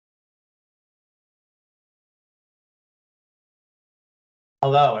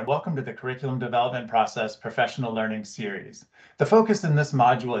Hello, and welcome to the Curriculum Development Process Professional Learning Series. The focus in this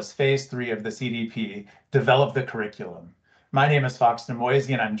module is Phase 3 of the CDP, Develop the Curriculum. My name is Fox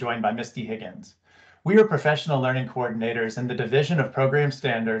Nemoisey, and I'm joined by Misty Higgins. We are professional learning coordinators in the Division of Program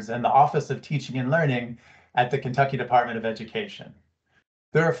Standards and the Office of Teaching and Learning at the Kentucky Department of Education.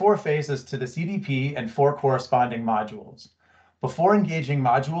 There are 4 phases to the CDP and 4 corresponding modules. Before engaging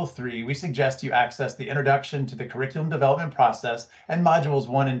Module 3, we suggest you access the Introduction to the Curriculum Development Process and Modules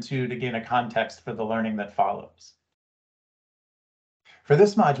 1 and 2 to gain a context for the learning that follows. For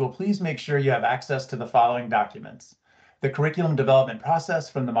this module, please make sure you have access to the following documents: the Curriculum Development Process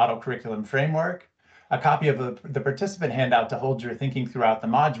from the Model Curriculum Framework, a copy of the participant handout to hold your thinking throughout the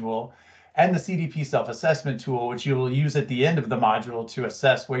module, and the CDP self-assessment tool, which you will use at the end of the module to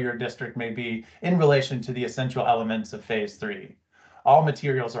assess where your district may be in relation to the essential elements of Phase 3. All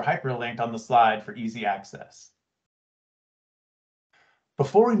materials are hyperlinked on the slide for easy access.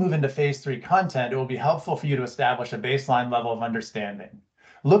 Before we move into Phase 3 content, it will be helpful for you to establish a baseline level of understanding.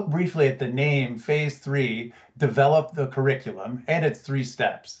 Look briefly at the name Phase 3, Develop the Curriculum, and its 3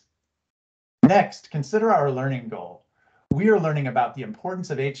 steps. Next, consider our learning goal. We are learning about the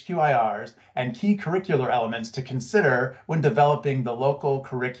importance of HQIRs and key curricular elements to consider when developing the local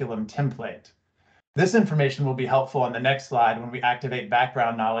curriculum template. This information will be helpful on the next slide when we activate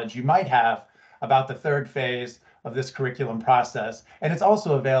background knowledge you might have about the 3rd phase of this curriculum process, and it's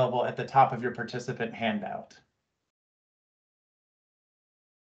also available at the top of your participant handout.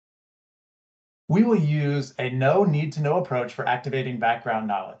 We will use a no need to know approach for activating background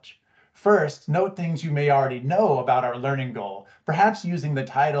knowledge. First, note things you may already know about our learning goal, perhaps using the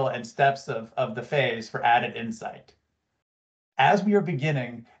title and steps of the phase for added insight. As we are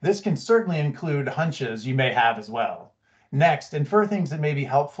beginning, this can certainly include hunches you may have as well. Next, infer things that may be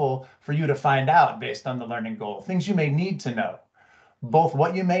helpful for you to find out based on the learning goal, things you may need to know. Both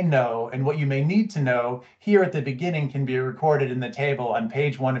what you may know and what you may need to know here at the beginning can be recorded in the table on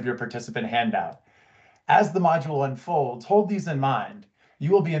page 1 of your participant handout. As the module unfolds, hold these in mind. You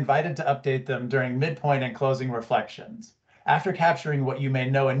will be invited to update them during midpoint and closing reflections. After capturing what you may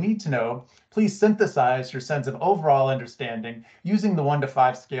know and need to know, please synthesize your sense of overall understanding using the 1 to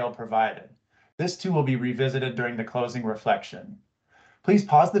 5 scale provided. This too will be revisited during the closing reflection. Please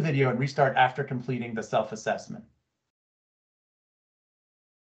pause the video and restart after completing the self-assessment.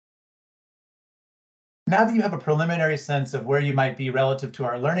 Now that you have a preliminary sense of where you might be relative to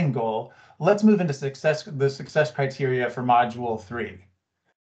our learning goal, let's move into the success criteria for Module 3.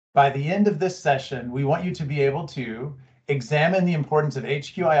 By the end of this session, we want you to be able to examine the importance of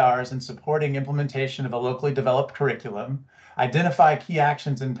HQIRs in supporting implementation of a locally developed curriculum, identify key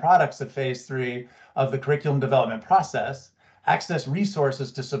actions and products of Phase 3 of the curriculum development process, access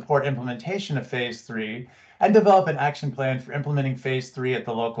resources to support implementation of Phase 3, and develop an action plan for implementing Phase 3 at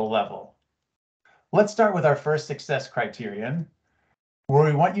the local level. Let's start with our first success criterion, where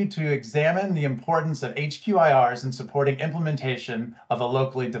we want you to examine the importance of HQIRs in supporting implementation of a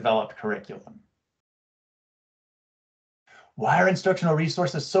locally developed curriculum. Why are instructional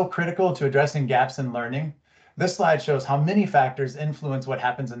resources so critical to addressing gaps in learning? This slide shows how many factors influence what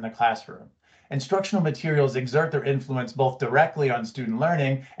happens in the classroom. Instructional materials exert their influence both directly on student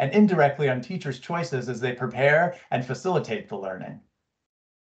learning and indirectly on teachers' choices as they prepare and facilitate the learning.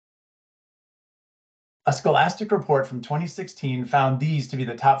 A Scholastic report from 2016 found these to be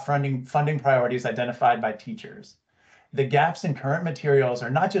the top funding priorities identified by teachers. The gaps in current materials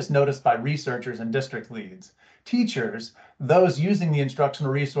are not just noticed by researchers and district leads. Teachers, those using the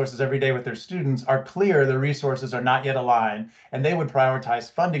instructional resources every day with their students, are clear the resources are not yet aligned, and they would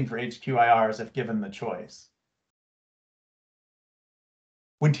prioritize funding for HQIRs if given the choice.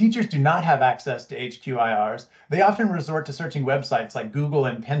 When teachers do not have access to HQIRs, they often resort to searching websites like Google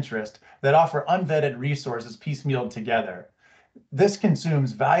and Pinterest that offer unvetted resources piecemealed together. This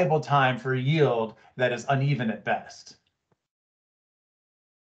consumes valuable time for a yield that is uneven at best.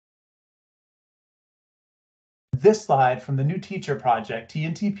 This slide from the New Teacher Project,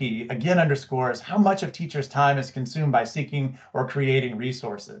 TNTP, again underscores how much of teachers' time is consumed by seeking or creating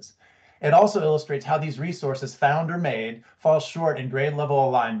resources. It also illustrates how these resources found or made fall short in grade level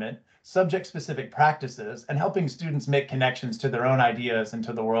alignment, subject-specific practices, and helping students make connections to their own ideas and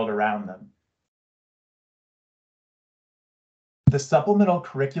to the world around them. The Supplemental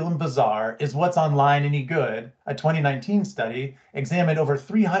Curriculum Bazaar is What's Online Any Good, a 2019 study, examined over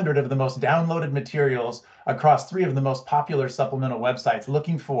 300 of the most downloaded materials across 3 of the most popular supplemental websites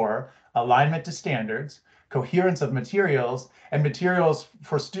looking for alignment to standards, coherence of materials, and materials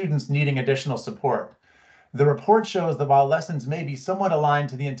for students needing additional support. The report shows that while lessons may be somewhat aligned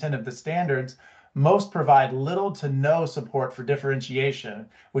to the intent of the standards, most provide little to no support for differentiation,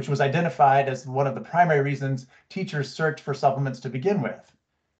 which was identified as one of the primary reasons teachers searched for supplements to begin with.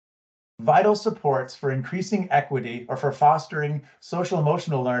 Vital supports for increasing equity or for fostering social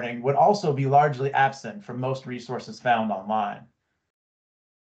emotional learning would also be largely absent from most resources found online.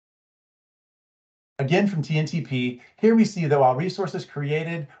 Again, from TNTP, here we see that while resources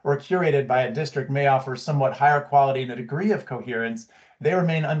created or curated by a district may offer somewhat higher quality and a degree of coherence, they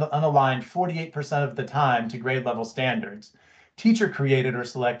remain unaligned 48% of the time to grade level standards. Teacher created or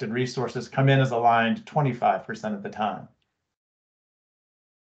selected resources come in as aligned 25% of the time.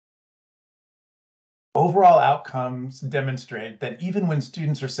 Overall outcomes demonstrate that even when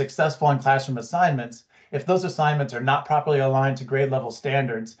students are successful in classroom assignments, if those assignments are not properly aligned to grade level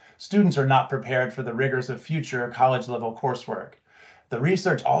standards, students are not prepared for the rigors of future college level coursework. The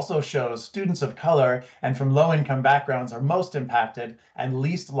research also shows students of color and from low income backgrounds are most impacted and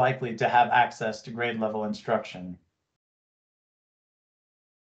least likely to have access to grade level instruction.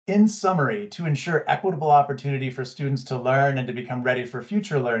 In summary, to ensure equitable opportunity for students to learn and to become ready for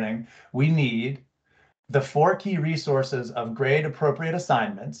future learning, we need the 4 key resources of grade-appropriate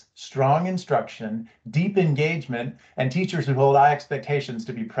assignments, strong instruction, deep engagement, and teachers who hold high expectations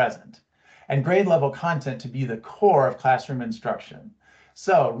to be present, and grade-level content to be the core of classroom instruction.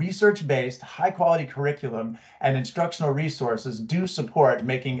 So, research-based, high-quality curriculum and instructional resources do support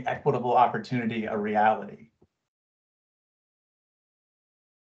making equitable opportunity a reality.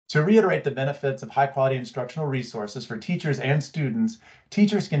 To reiterate the benefits of high-quality instructional resources for teachers and students,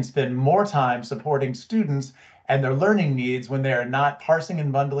 teachers can spend more time supporting students and their learning needs when they are not parsing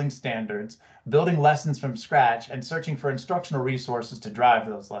and bundling standards, building lessons from scratch, and searching for instructional resources to drive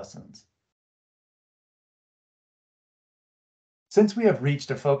those lessons. Since we have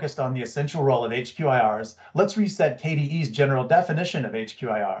reached a focus on the essential role of HQIRs, let's reset KDE's general definition of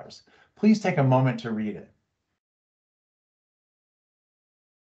HQIRs. Please take a moment to read it.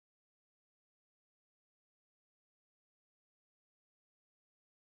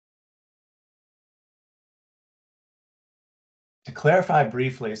 To clarify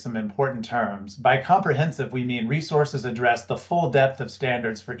briefly some important terms, by comprehensive, we mean resources address the full depth of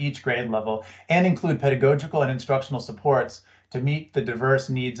standards for each grade level and include pedagogical and instructional supports to meet the diverse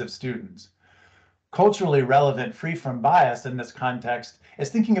needs of students. Culturally relevant, free from bias in this context is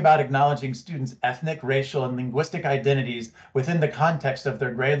thinking about acknowledging students' ethnic, racial, and linguistic identities within the context of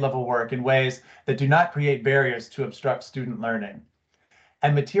their grade level work in ways that do not create barriers to obstruct student learning.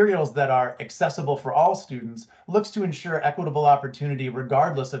 And materials that are accessible for all students looks to ensure equitable opportunity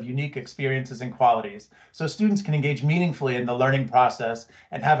regardless of unique experiences and qualities, so students can engage meaningfully in the learning process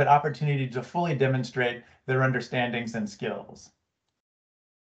and have an opportunity to fully demonstrate their understandings and skills.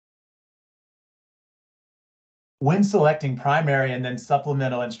 When selecting primary and then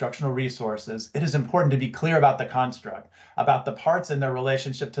supplemental instructional resources, it is important to be clear about the construct, about the parts and their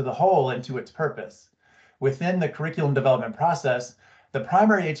relationship to the whole and to its purpose. Within the curriculum development process, the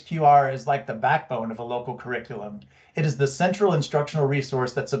primary HQR is like the backbone of a local curriculum. It is the central instructional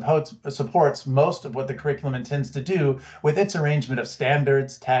resource that supports most of what the curriculum intends to do with its arrangement of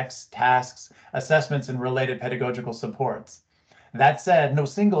standards, texts, tasks, assessments, and related pedagogical supports. That said, no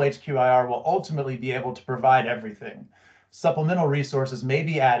single HQIR will ultimately be able to provide everything. Supplemental resources may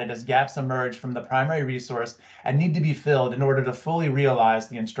be added as gaps emerge from the primary resource and need to be filled in order to fully realize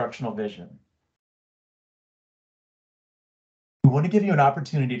the instructional vision. We want to give you an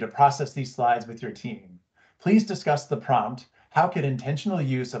opportunity to process these slides with your team. Please discuss the prompt, how can intentional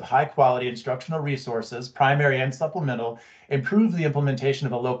use of high-quality instructional resources, primary and supplemental, improve the implementation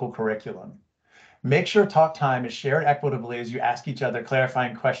of a local curriculum? Make sure talk time is shared equitably as you ask each other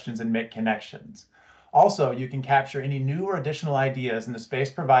clarifying questions and make connections. Also, you can capture any new or additional ideas in the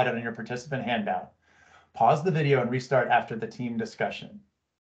space provided on your participant handout. Pause the video and restart after the team discussion.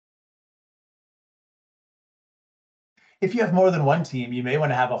 If you have more than one team, you may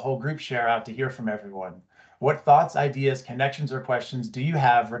want to have a whole group share out to hear from everyone. What thoughts, ideas, connections, or questions do you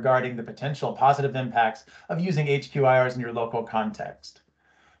have regarding the potential positive impacts of using HQIRs in your local context?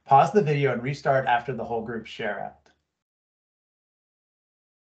 Pause the video and restart after the whole group share out.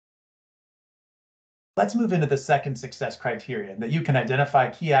 Let's move into the second success criterion, that you can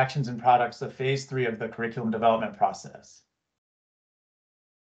identify key actions and products of phase 3 of the curriculum development process.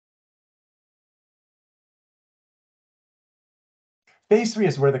 Phase 3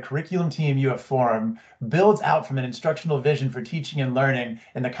 is where the curriculum team you have formed builds out from an instructional vision for teaching and learning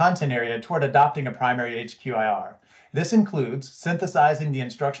in the content area toward adopting a primary HQIR. This includes synthesizing the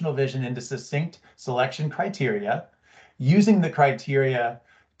instructional vision into succinct selection criteria, using the criteria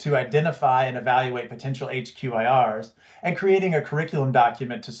to identify and evaluate potential HQIRs, and creating a curriculum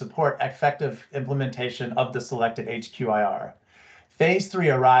document to support effective implementation of the selected HQIR. Phase 3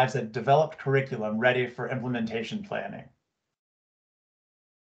 arrives at developed curriculum ready for implementation planning.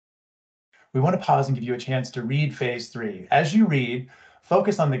 We want to pause and give you a chance to read Phase 3. As you read,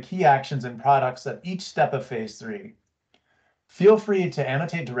 focus on the key actions and products of each step of Phase 3. Feel free to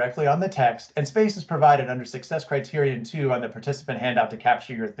annotate directly on the text, and space is provided under Success Criterion 2 on the participant handout to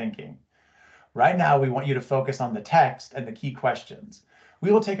capture your thinking. Right now, we want you to focus on the text and the key questions.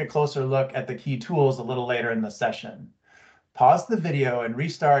 We will take a closer look at the key tools a little later in the session. Pause the video and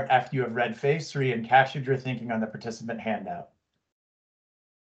restart after you have read Phase 3 and captured your thinking on the participant handout.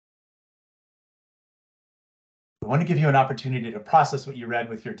 We want to give you an opportunity to process what you read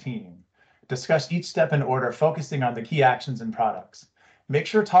with your team. Discuss each step in order, focusing on the key actions and products. Make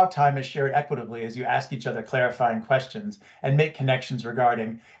sure talk time is shared equitably as you ask each other clarifying questions and make connections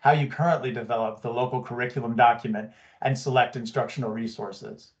regarding how you currently develop the local curriculum document and select instructional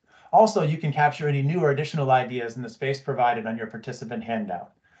resources. Also, you can capture any new or additional ideas in the space provided on your participant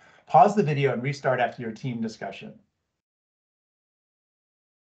handout. Pause the video and restart after your team discussion.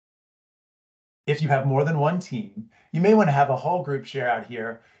 If you have more than one team, you may want to have a whole group share out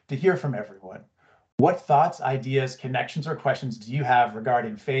here to hear from everyone. What thoughts, ideas, connections, or questions do you have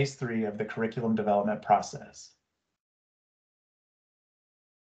regarding Phase 3 of the curriculum development process?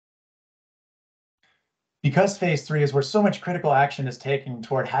 Because Phase 3 is where so much critical action is taken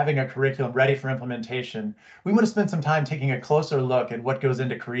toward having a curriculum ready for implementation, we want to spend some time taking a closer look at what goes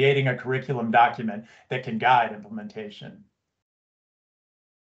into creating a curriculum document that can guide implementation.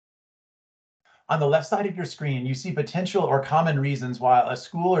 On the left side of your screen, you see potential or common reasons why a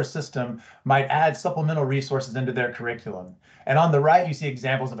school or system might add supplemental resources into their curriculum. And on the right, you see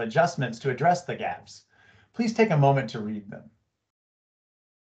examples of adjustments to address the gaps. Please take a moment to read them.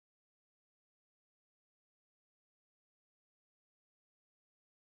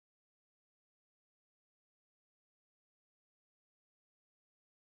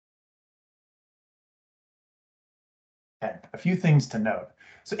 Okay, a few things to note.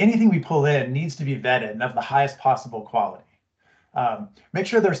 So anything we pull in needs to be vetted and of the highest possible quality. Make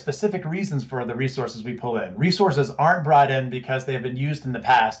sure there are specific reasons for the resources we pull in. Resources aren't brought in because they have been used in the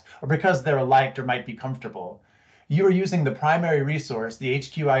past or because they're liked or might be comfortable. You are using the primary resource, the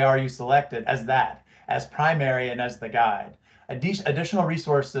HQIR you selected, as primary and as the guide. Additional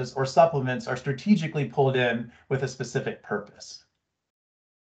resources or supplements are strategically pulled in with a specific purpose.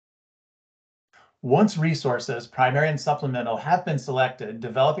 Once resources, primary and supplemental, have been selected,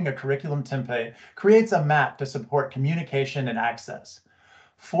 developing a curriculum template creates a map to support communication and access.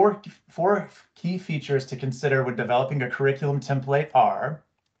 Four key features to consider when developing a curriculum template are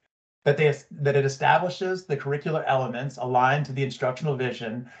that it establishes the curricular elements aligned to the instructional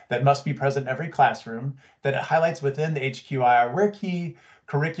vision that must be present in every classroom, that it highlights within the HQIR where key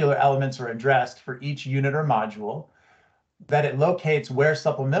curricular elements are addressed for each unit or module, that it locates where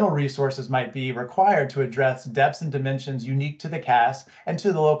supplemental resources might be required to address depths and dimensions unique to the CAS and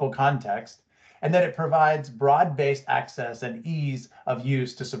to the local context, and that it provides broad-based access and ease of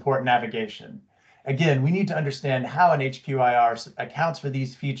use to support navigation. Again, we need to understand how an HQIR accounts for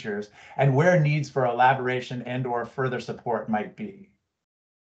these features and where needs for elaboration and/or further support might be.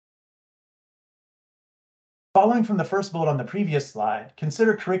 Following from the first bullet on the previous slide,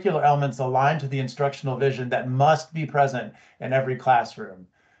 consider curricular elements aligned to the instructional vision that must be present in every classroom.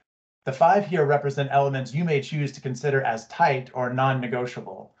 The 5 here represent elements you may choose to consider as tight or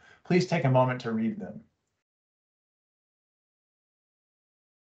non-negotiable. Please take a moment to read them.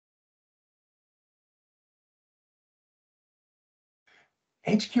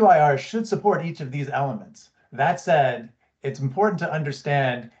 HQIR should support each of these elements. That said, it's important to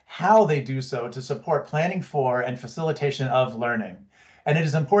understand how they do so to support planning for and facilitation of learning. And it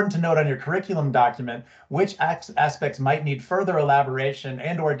is important to note on your curriculum document which aspects might need further elaboration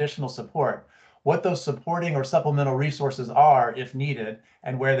and/or additional support, what those supporting or supplemental resources are if needed,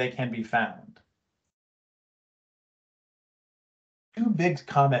 and where they can be found. Two big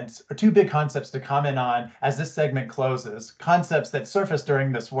concepts to comment on as this segment closes. Concepts that surface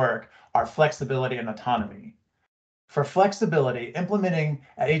during this work are flexibility and autonomy. For flexibility, implementing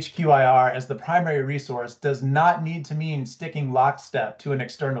HQIR as the primary resource does not need to mean sticking lockstep to an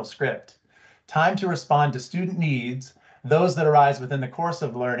external script. Time to respond to student needs, those that arise within the course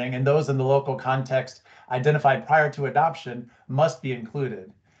of learning and those in the local context identified prior to adoption, must be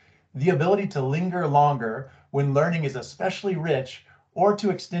included. The ability to linger longer when learning is especially rich or to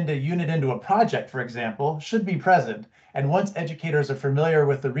extend a unit into a project, for example, should be present. And once educators are familiar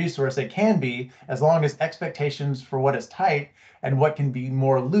with the resource, it can be, as long as expectations for what is tight and what can be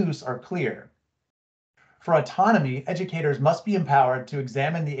more loose are clear. For autonomy, educators must be empowered to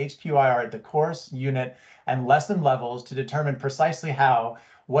examine the HQIR at the course, unit, and lesson levels to determine precisely how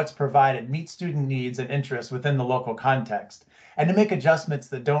what's provided meets student needs and interests within the local context, and to make adjustments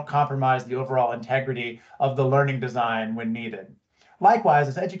that don't compromise the overall integrity of the learning design when needed. Likewise,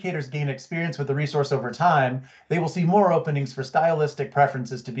 as educators gain experience with the resource over time, they will see more openings for stylistic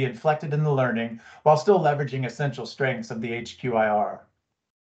preferences to be inflected in the learning while still leveraging essential strengths of the HQIR.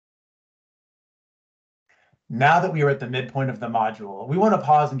 Now that we are at the midpoint of the module, we want to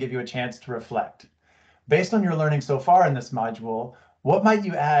pause and give you a chance to reflect. Based on your learning so far in this module, what might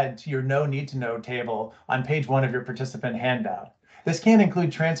you add to your No Need to Know table on page 1 of your participant handout? This can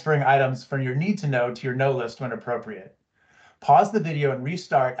include transferring items from your Need to Know to your No list when appropriate. Pause the video and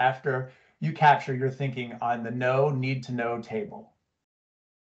restart after you capture your thinking on the No Need to Know table.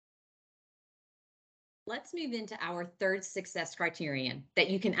 Let's move into our third success criterion, that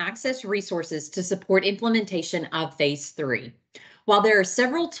you can access resources to support implementation of Phase 3. While there are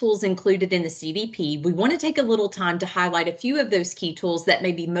several tools included in the CDP, we want to take a little time to highlight a few of those key tools that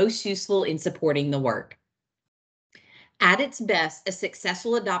may be most useful in supporting the work. At its best, a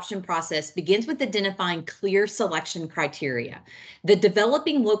successful adoption process begins with identifying clear selection criteria. The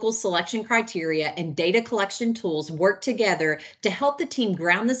developing local selection criteria and data collection tools work together to help the team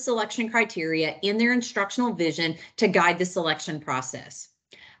ground the selection criteria in their instructional vision to guide the selection process.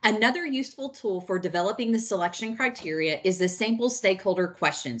 Another useful tool for developing the selection criteria is the sample stakeholder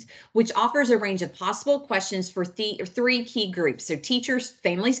questions, which offers a range of possible questions for three key groups, so teachers,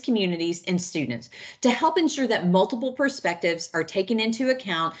 families, communities, and students, to help ensure that multiple perspectives are taken into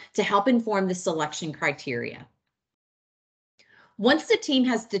account to help inform the selection criteria. Once the team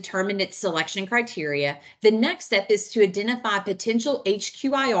has determined its selection criteria, the next step is to identify potential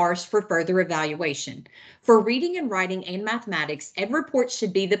HQIRs for further evaluation. For reading and writing and mathematics, EdReports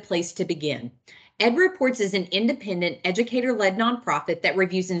should be the place to begin. EdReports is an independent, educator-led nonprofit that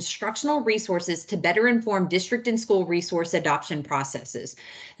reviews instructional resources to better inform district and school resource adoption processes.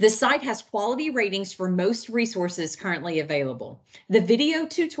 The site has quality ratings for most resources currently available. The video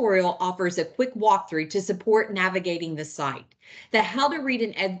tutorial offers a quick walkthrough to support navigating the site. The How to Read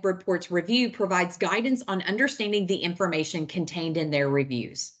an EdReports review provides guidance on understanding the information contained in their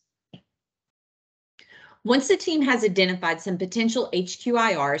reviews. Once the team has identified some potential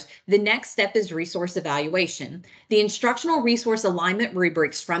HQIRs, the next step is resource evaluation. The instructional resource alignment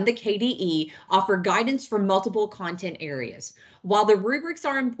rubrics from the KDE offer guidance for multiple content areas. While the rubrics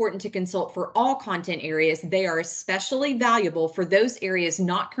are important to consult for all content areas, they are especially valuable for those areas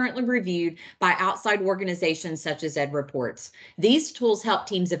not currently reviewed by outside organizations such as EdReports. These tools help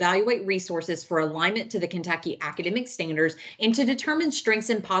teams evaluate resources for alignment to the Kentucky academic standards and to determine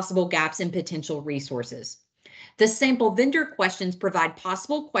strengths and possible gaps in potential resources. The sample vendor questions provide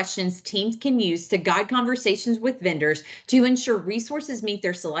possible questions teams can use to guide conversations with vendors to ensure resources meet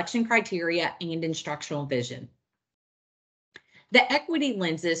their selection criteria and instructional vision. The equity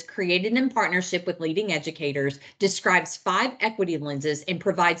lenses, created in partnership with leading educators, describes 5 equity lenses and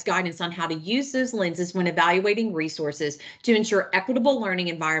provides guidance on how to use those lenses when evaluating resources to ensure equitable learning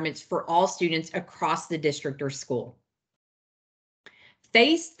environments for all students across the district or school.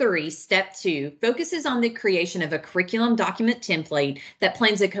 Phase 3, Step 2, focuses on the creation of a curriculum document template that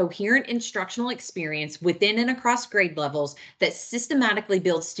plans a coherent instructional experience within and across grade levels that systematically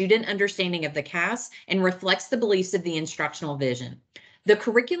builds student understanding of the CAS and reflects the beliefs of the instructional vision. The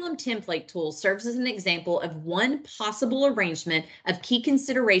curriculum template tool serves as an example of one possible arrangement of key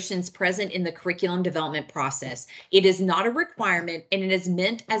considerations present in the curriculum development process. It is not a requirement, and it is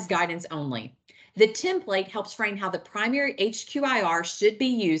meant as guidance only. The template helps frame how the primary HQIR should be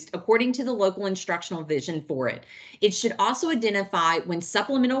used according to the local instructional vision for it. It should also identify when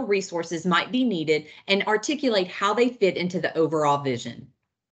supplemental resources might be needed and articulate how they fit into the overall vision.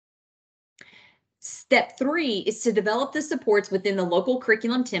 Step 3 is to develop the supports within the local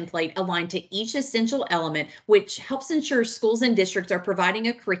curriculum template aligned to each essential element, which helps ensure schools and districts are providing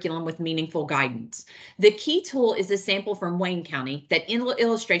a curriculum with meaningful guidance. The key tool is a sample from Wayne County that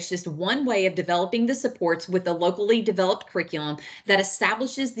illustrates just one way of developing the supports with a locally developed curriculum that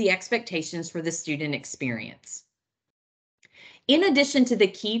establishes the expectations for the student experience. In addition to the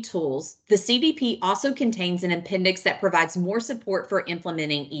key tools, the CDP also contains an appendix that provides more support for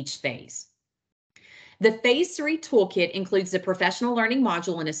implementing each phase. The Phase 3 toolkit includes the professional learning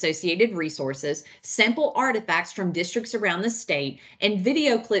module and associated resources, sample artifacts from districts around the state, and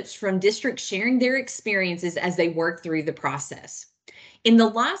video clips from districts sharing their experiences as they work through the process. In the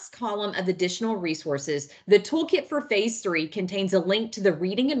last column of additional resources, the toolkit for Phase 3 contains a link to the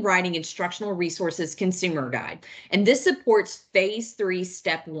Reading and Writing Instructional Resources Consumer Guide, and this supports Phase 3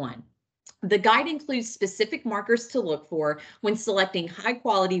 Step 1. The guide includes specific markers to look for when selecting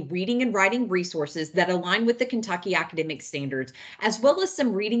high-quality reading and writing resources that align with the Kentucky academic standards, as well as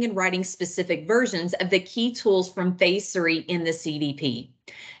some reading and writing specific versions of the key tools from Phase 3 in the CDP.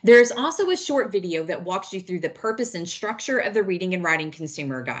 There is also a short video that walks you through the purpose and structure of the Reading and Writing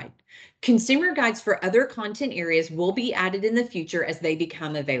Consumer Guide. Consumer guides for other content areas will be added in the future as they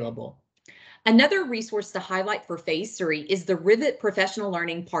become available. Another resource to highlight for Phase 3 is the Rivet Professional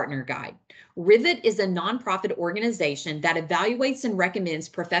Learning Partner Guide. Rivet is a nonprofit organization that evaluates and recommends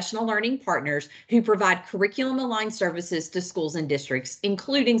professional learning partners who provide curriculum-aligned services to schools and districts,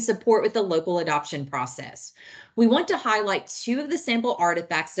 including support with the local adoption process. We want to highlight two of the sample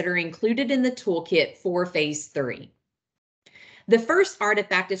artifacts that are included in the toolkit for Phase 3. The first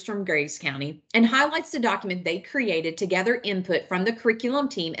artifact is from Graves County and highlights the document they created to gather input from the curriculum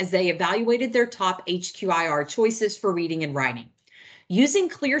team as they evaluated their top HQIR choices for reading and writing. Using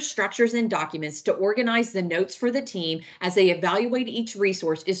clear structures and documents to organize the notes for the team as they evaluate each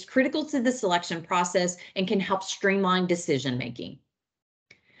resource is critical to the selection process and can help streamline decision making.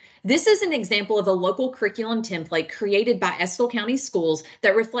 This is an example of a local curriculum template created by Estill County Schools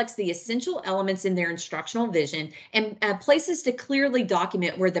that reflects the essential elements in their instructional vision and places to clearly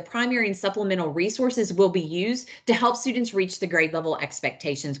document where the primary and supplemental resources will be used to help students reach the grade level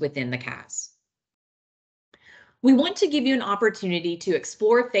expectations within the CAS. We want to give you an opportunity to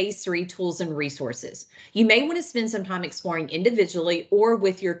explore Phase 3 tools and resources. You may want to spend some time exploring individually or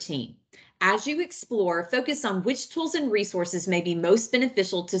with your team. As you explore, focus on which tools and resources may be most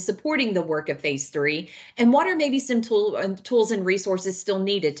beneficial to supporting the work of Phase 3, and what are maybe some tools and resources still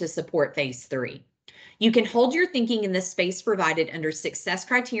needed to support Phase 3. You can hold your thinking in the space provided under Success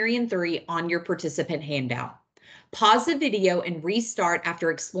Criterion 3 on your participant handout. Pause the video and restart after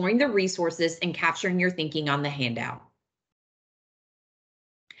exploring the resources and capturing your thinking on the handout.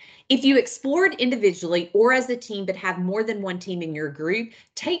 If you explored individually or as a team but have more than one team in your group,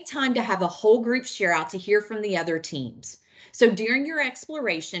 take time to have a whole group share out to hear from the other teams. So during your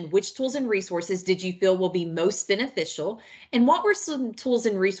exploration, which tools and resources did you feel will be most beneficial? And what were some tools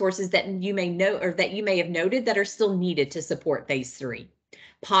and resources that you may know or that you may have noted that are still needed to support Phase 3?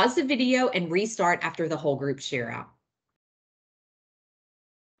 Pause the video and restart after the whole group share out.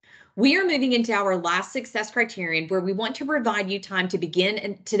 We are moving into our last success criterion where we want to provide you time to begin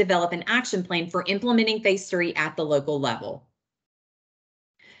and to develop an action plan for implementing Phase 3 at the local level.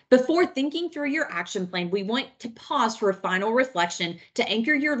 Before thinking through your action plan, we want to pause for a final reflection to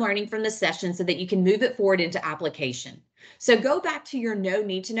anchor your learning from the session so that you can move it forward into application. So go back to your No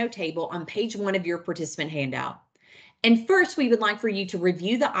Need to Know table on page 1 of your participant handout. And first, we would like for you to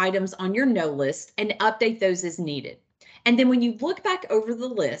review the items on your no list and update those as needed. And then when you look back over the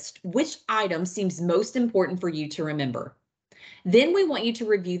list, which item seems most important for you to remember? Then we want you to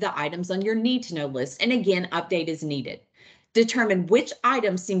review the items on your need to know list and again, update as needed. Determine which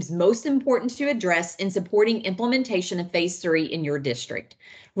item seems most important to address in supporting implementation of Phase 3 in your district.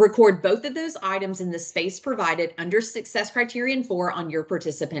 Record both of those items in the space provided under Success Criterion 4 on your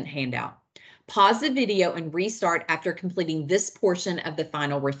participant handout. Pause the video and restart after completing this portion of the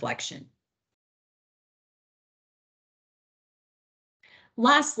final reflection.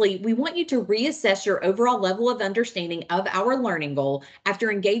 Lastly, we want you to reassess your overall level of understanding of our learning goal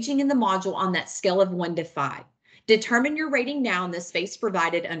after engaging in the module on that scale of 1 to 5. Determine your rating now in the space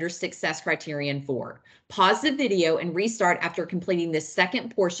provided under Success Criterion 4. Pause the video and restart after completing this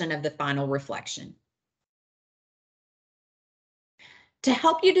second portion of the final reflection. To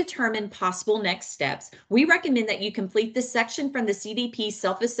help you determine possible next steps, we recommend that you complete the section from the CDP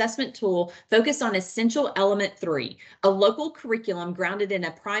self-assessment tool focused on Essential Element 3, a local curriculum grounded in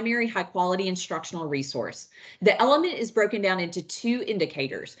a primary high-quality instructional resource. The element is broken down into 2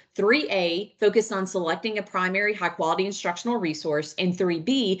 indicators, 3A, focused on selecting a primary high-quality instructional resource, and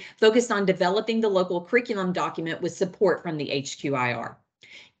 3B, focused on developing the local curriculum document with support from the HQIR.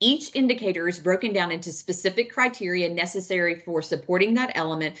 Each indicator is broken down into specific criteria necessary for supporting that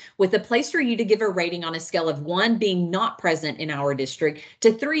element, with a place for you to give a rating on a scale of 1 being not present in our district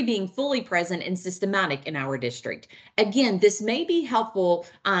to 3 being fully present and systematic in our district. Again, this may be helpful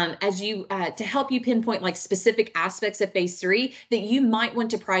to help you pinpoint like specific aspects of Phase 3 that you might want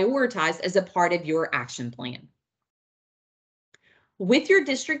to prioritize as a part of your action plan. With your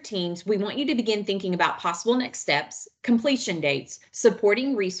district teams, we want you to begin thinking about possible next steps, completion dates,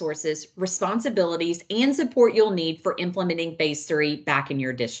 supporting resources, responsibilities, and support you'll need for implementing Phase 3 back in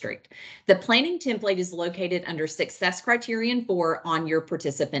your district. The planning template is located under Success Criterion 4 on your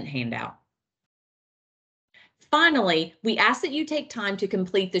participant handout. Finally, we ask that you take time to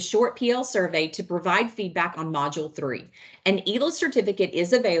complete the short PL survey to provide feedback on Module 3. An ELA certificate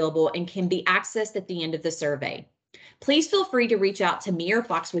is available and can be accessed at the end of the survey. Please feel free to reach out to me or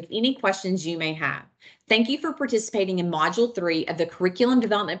Fox with any questions you may have. Thank you for participating in Module 3 of the Curriculum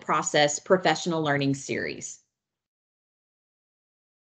Development Process Professional Learning Series.